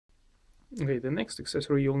Okay, the next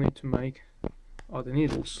accessory you'll need to make are the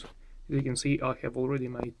needles. As you can see, I have already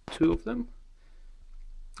made 2 of them.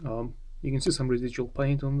 You can see some residual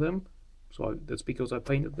paint on them, so that's because I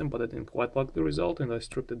painted them, but I didn't quite like the result and I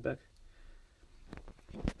stripped it back.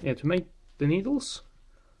 Yeah, to make the needles,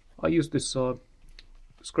 I used this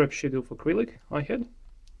scrap sheet of acrylic I had,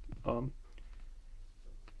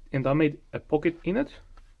 and I made a pocket in it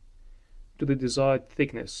to the desired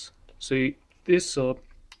thickness. So this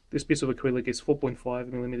piece of acrylic is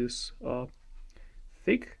 4.5 millimeters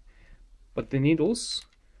thick, but the needles,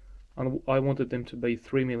 I wanted them to be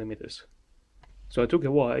 3 millimeters. So I took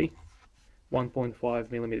away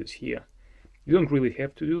 1.5 millimeters here. You don't really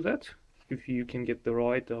have to do that if you can get the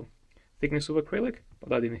right thickness of acrylic,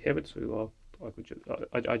 but I didn't have it, so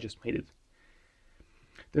I just made it.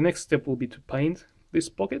 The next step will be to paint this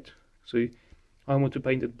pocket. So I want to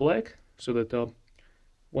paint it black so that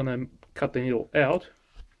when I cut the needle out,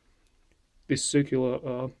 this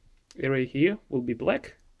circular area here will be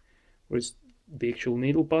black, whereas the actual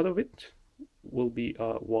needle part of it will be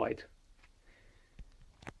white.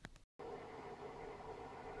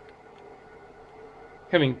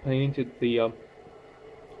 Having painted the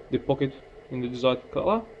pocket in the desired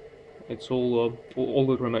color, it's all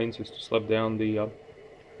that remains is to slap down the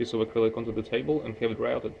piece of acrylic onto the table and have it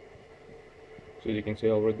routed. So as you can see,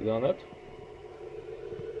 I've already done that.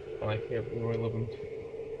 I have the relevant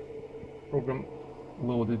program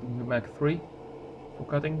loaded in the Mac 3 for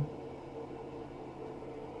cutting.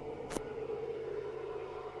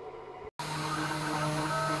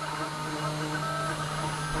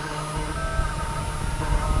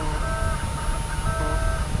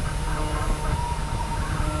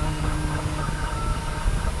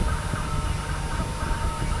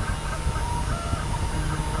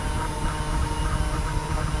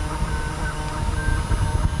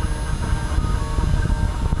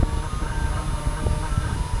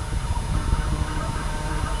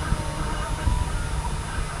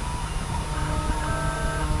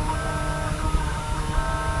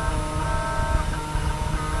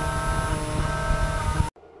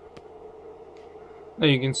 Now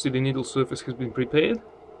you can see the needle surface has been prepared.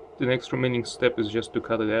 The next remaining step is just to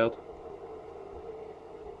cut it out.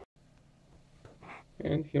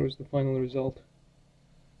 And here is the final result.